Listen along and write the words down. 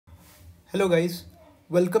Hello guys,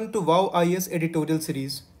 welcome to VowIAS Editorial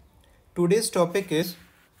series. Today's topic is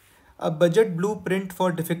a budget blueprint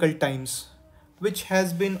for difficult times, which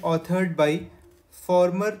has been authored by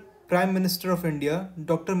former Prime Minister of India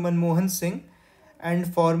Dr. Manmohan Singh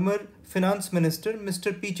and former Finance Minister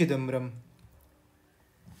Mr. P. Chidambaram.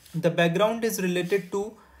 The background is related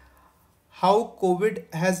to how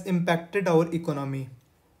COVID has impacted our economy.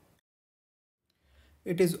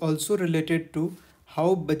 It is also related to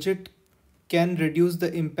how budget can reduce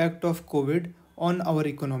the impact of COVID on our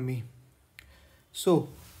economy. So,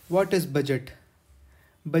 what is budget?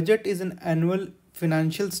 Budget is an annual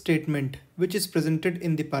financial statement which is presented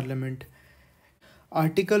in the parliament.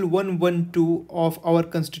 Article 112 of our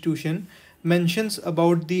constitution mentions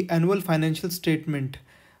about the annual financial statement,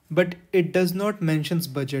 but it does not mentions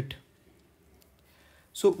budget.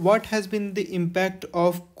 So, what has been the impact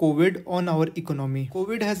of COVID on our economy?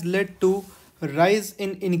 COVID has led to a rise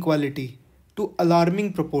in inequality to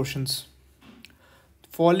alarming proportions.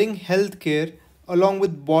 Falling healthcare along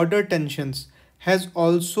with border tensions has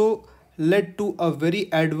also led to a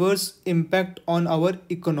very adverse impact on our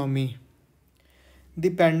economy. The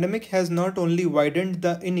pandemic has not only widened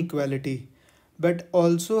the inequality but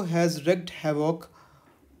also has wreaked havoc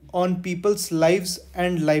on people's lives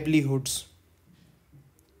and livelihoods.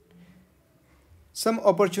 Some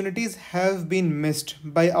opportunities have been missed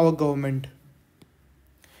by our government.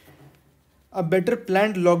 A better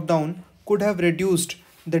planned lockdown could have reduced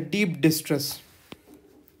the deep distress.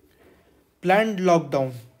 Planned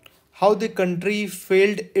lockdown. How the country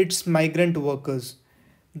failed its migrant workers,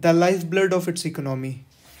 the lifeblood of its economy.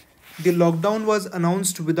 The lockdown was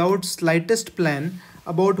announced without slightest plan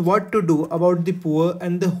about what to do about the poor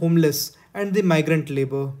and the homeless and the migrant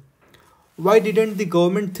labor. Why didn't the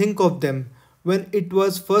government think of them when it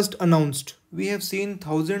was first announced? We have seen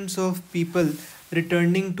thousands of people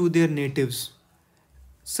returning to their natives.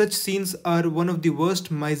 Such scenes are one of the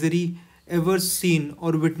worst misery ever seen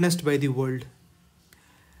or witnessed by the world.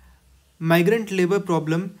 Migrant labor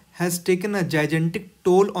problem has taken a gigantic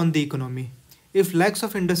toll on the economy. If lakhs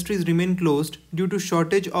of industries remain closed due to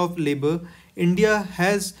shortage of labor, India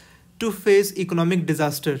has to face economic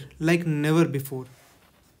disaster like never before.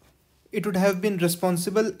 It would have been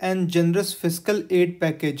responsible and generous fiscal aid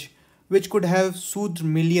package which could have soothed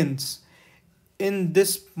millions in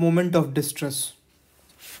this moment of distress.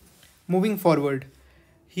 Moving forward,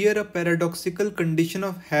 here a paradoxical condition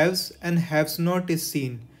of haves and haves not is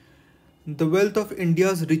seen. The wealth of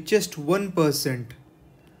India's richest 1%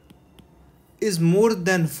 is more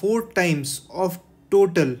than 4 times of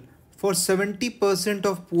total for 70%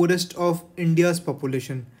 of poorest of India's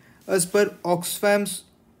population as per Oxfam's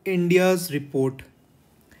India's report.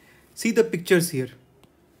 See the pictures here.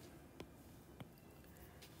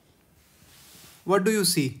 What do you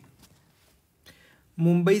see?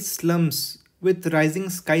 Mumbai slums with rising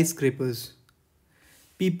skyscrapers.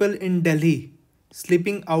 People in Delhi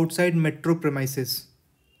sleeping outside metro premises.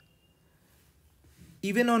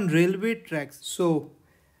 Even on railway tracks. So,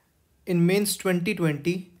 in Mains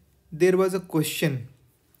 2020, there was a question.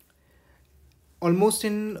 Almost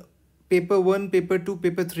in paper 1, paper 2,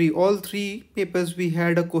 paper 3, all three papers we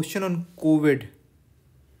had a question on COVID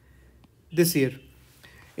this year.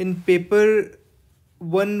 In paper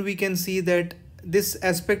 1, we can see that this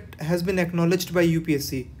aspect has been acknowledged by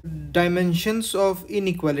UPSC. Dimensions of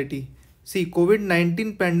inequality. See,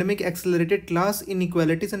 COVID-19 pandemic accelerated class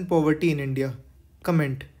inequalities and poverty in India.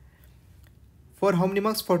 Comment. For how many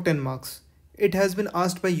marks? For 10 marks. It has been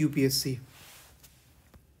asked by UPSC.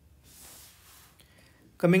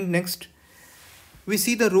 Coming next, we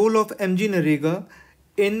see the role of MG Narega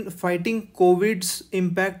in fighting COVID's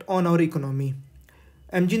impact on our economy.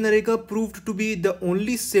 MG Narega proved to be the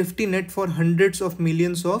only safety net for hundreds of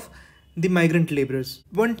millions of the migrant laborers.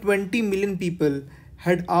 120 million people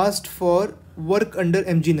had asked for work under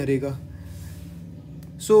MG Narega.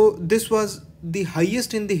 So this was the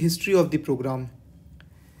highest in the history of the program.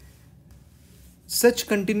 Such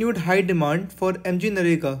continued high demand for MG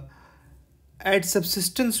Narega at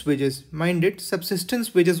subsistence wages, mind it,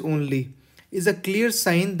 subsistence wages only, is a clear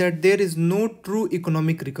sign that there is no true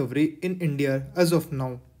economic recovery in India as of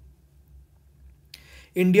now.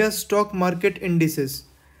 India's stock market indices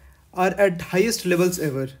are at highest levels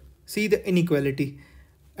ever. See the inequality.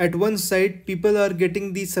 At one side, people are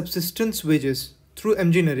getting the subsistence wages through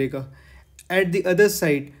MG Narega. At the other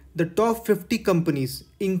side, the top 50 companies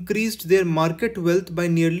increased their market wealth by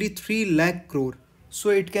nearly 3 lakh crore. So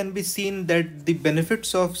it can be seen that the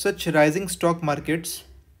benefits of such rising stock markets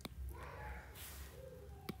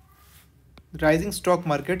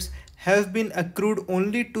have been accrued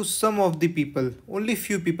only to some of the people. Only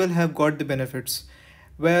few people have got the benefits,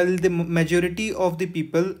 while the majority of the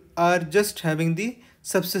people are just having the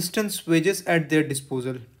subsistence wages at their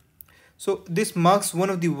disposal. So this marks one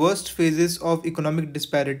of the worst phases of economic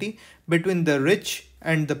disparity between the rich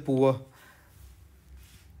and the poor.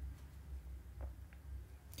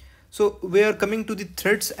 So we are coming to the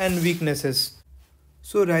threats and weaknesses.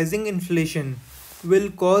 So rising inflation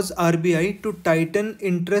will cause RBI to tighten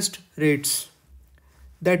interest rates.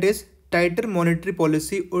 That is, tighter monetary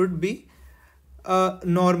policy would be a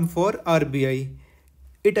norm for RBI.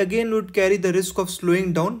 It again would carry the risk of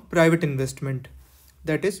slowing down private investment.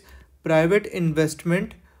 That is, private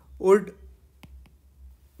investment would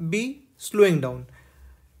be slowing down.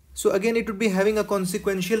 So again, it would be having a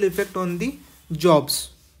consequential effect on the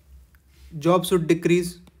jobs. Jobs would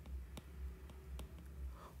decrease.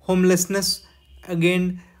 Homelessness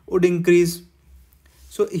again would increase.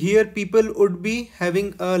 So here people would be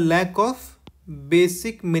having a lack of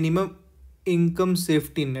basic minimum income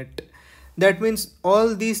safety net. That means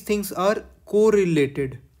all these things are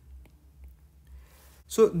correlated.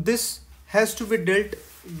 So this has to be dealt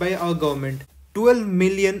by our government. 12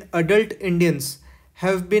 million adult Indians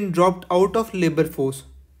have been dropped out of labor force.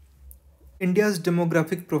 India's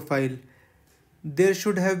demographic profile. There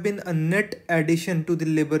should have been a net addition to the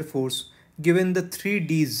labor force given the 3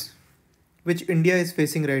 Ds which India is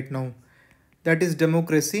facing right now. That is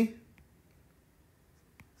democracy,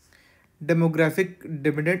 demographic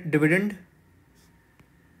dividend,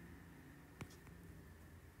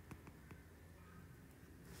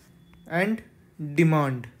 and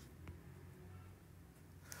demand.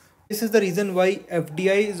 This is the reason why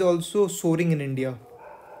FDI is also soaring in India.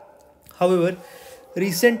 However,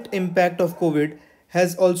 recent impact of COVID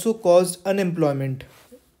has also caused unemployment.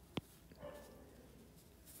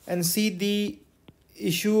 And see the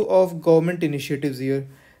issue of government initiatives here.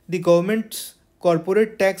 The government's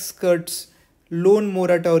corporate tax cuts, loan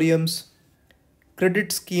moratoriums,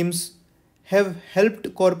 credit schemes have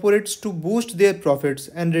helped corporates to boost their profits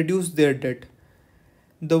and reduce their debt.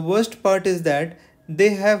 The worst part is that they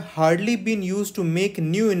have hardly been used to make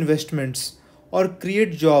new investments or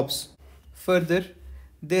create jobs. Further,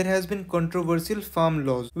 there has been controversial farm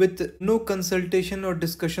laws with no consultation or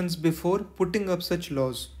discussions before putting up such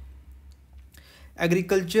laws.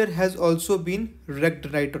 Agriculture has also been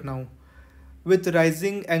wrecked right now, with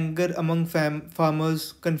rising anger among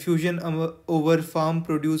farmers, confusion over farm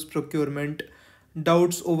produce procurement,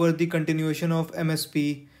 doubts over the continuation of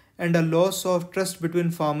MSP, and a loss of trust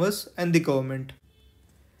between farmers and the government.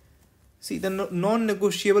 See, the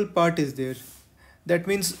non-negotiable part is there. That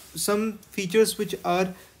means some features which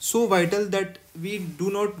are so vital that we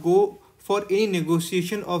do not go for any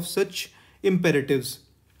negotiation of such imperatives.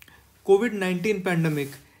 COVID-19 pandemic,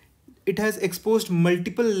 it has exposed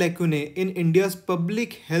multiple lacunae in India's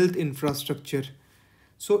public health infrastructure.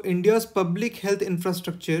 So India's public health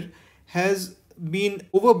infrastructure has been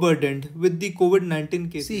overburdened with the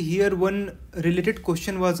COVID-19 cases. See here, one related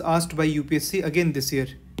question was asked by UPSC again this year,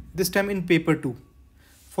 this time in paper 2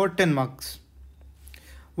 for 10 marks.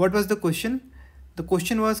 What was the question? The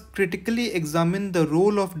question was critically examine the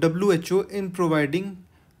role of WHO in providing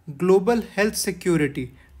global health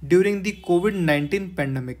security during the COVID-19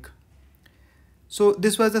 pandemic. So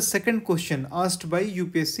this was the second question asked by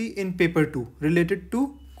UPSC in paper 2 related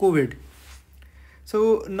to COVID.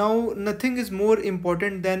 So now nothing is more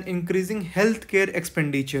important than increasing healthcare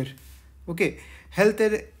expenditure. Okay,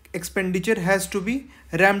 healthcare expenditure has to be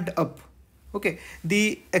ramped up. Okay,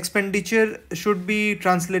 the expenditure should be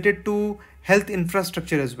translated to health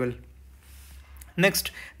infrastructure as well.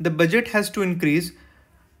 Next, the budget has to increase.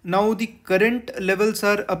 Now the current levels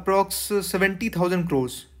are approx 70,000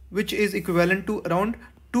 crores, which is equivalent to around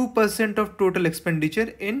 2% of total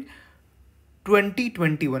expenditure in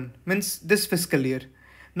 2021, means this fiscal year.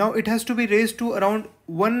 Now it has to be raised to around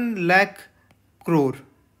 1 lakh crore,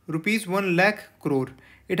 rupees 1 lakh crore.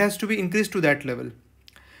 It has to be increased to that level.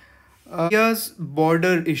 India's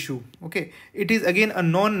border issue. Okay, it is again a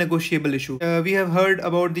non-negotiable issue. We have heard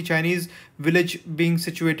about the Chinese village being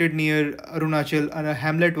situated near Arunachal, and a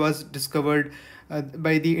hamlet was discovered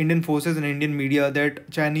by the Indian forces and Indian media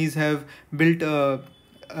that Chinese have built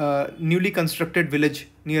a newly constructed village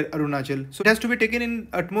near Arunachal. So it has to be taken in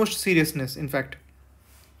utmost seriousness. In fact,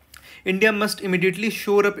 India must immediately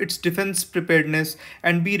shore up its defense preparedness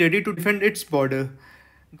and be ready to defend its border.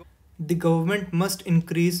 The government must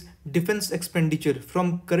increase defense expenditure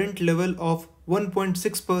from current level of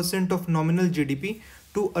 1.6% of nominal GDP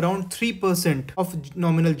to around 3% of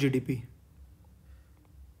nominal GDP.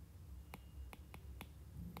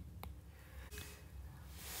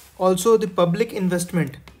 Also, the public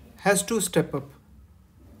investment has to step up.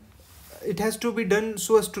 It has to be done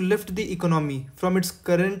so as to lift the economy from its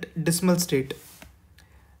current dismal state.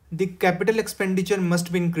 The capital expenditure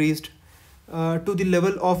must be increased to the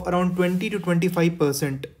level of around 20 to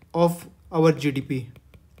 25% of our GDP.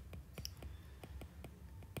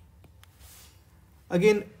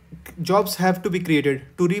 Again, jobs have to be created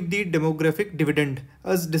to reap the demographic dividend,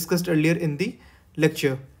 as discussed earlier in the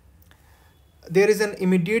lecture. There is an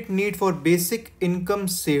immediate need for basic income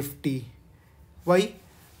safety. Why?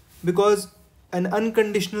 Because an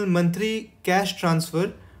unconditional monthly cash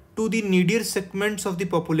transfer to the needier segments of the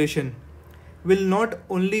population will not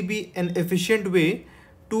only be an efficient way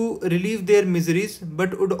to relieve their miseries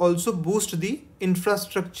but would also boost the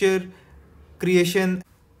infrastructure creation.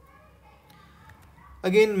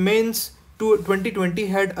 Again, mains to 2020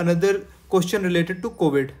 had another question related to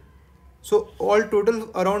COVID. So all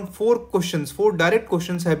total around four direct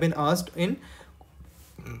questions have been asked in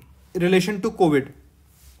relation to COVID.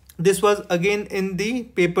 This was again in the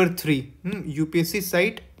paper 3, UPSC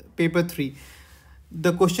site paper 3.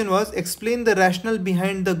 The question was, explain the rationale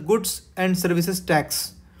behind the goods and services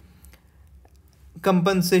tax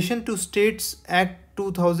compensation to states act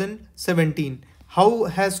 2017. How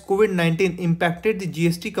has COVID-19 impacted the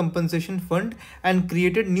GST compensation fund and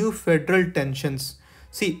created new federal tensions?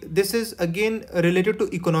 See, this is again related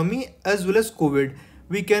to economy as well as COVID.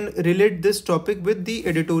 We can relate this topic with the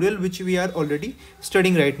editorial which we are already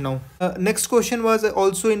studying right now. Next question was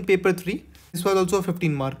also in paper 3. This was also a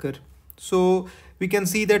 15 marker. So we can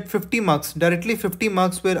see that 50 marks, directly 50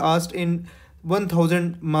 marks were asked in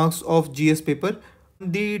 1000 marks of GS paper.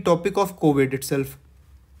 The topic of COVID itself.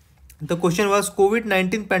 The question was,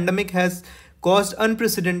 COVID-19 pandemic has caused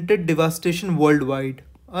unprecedented devastation worldwide.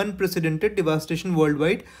 Unprecedented devastation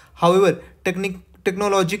worldwide. However,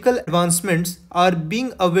 technological advancements are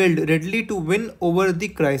being availed readily to win over the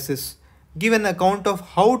crisis. Give an account of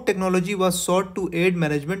how technology was sought to aid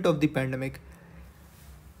management of the pandemic.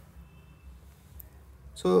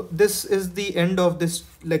 So this is the end of this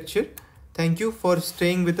lecture. Thank you for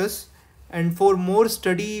staying with us. And for more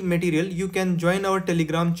study material, you can join our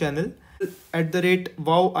Telegram channel at the rate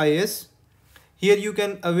VowIAS. Here you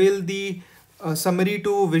can avail the summary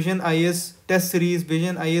to Vision IAS test series,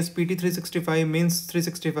 Vision IAS PT 365, Mains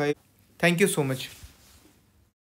 365. Thank you so much.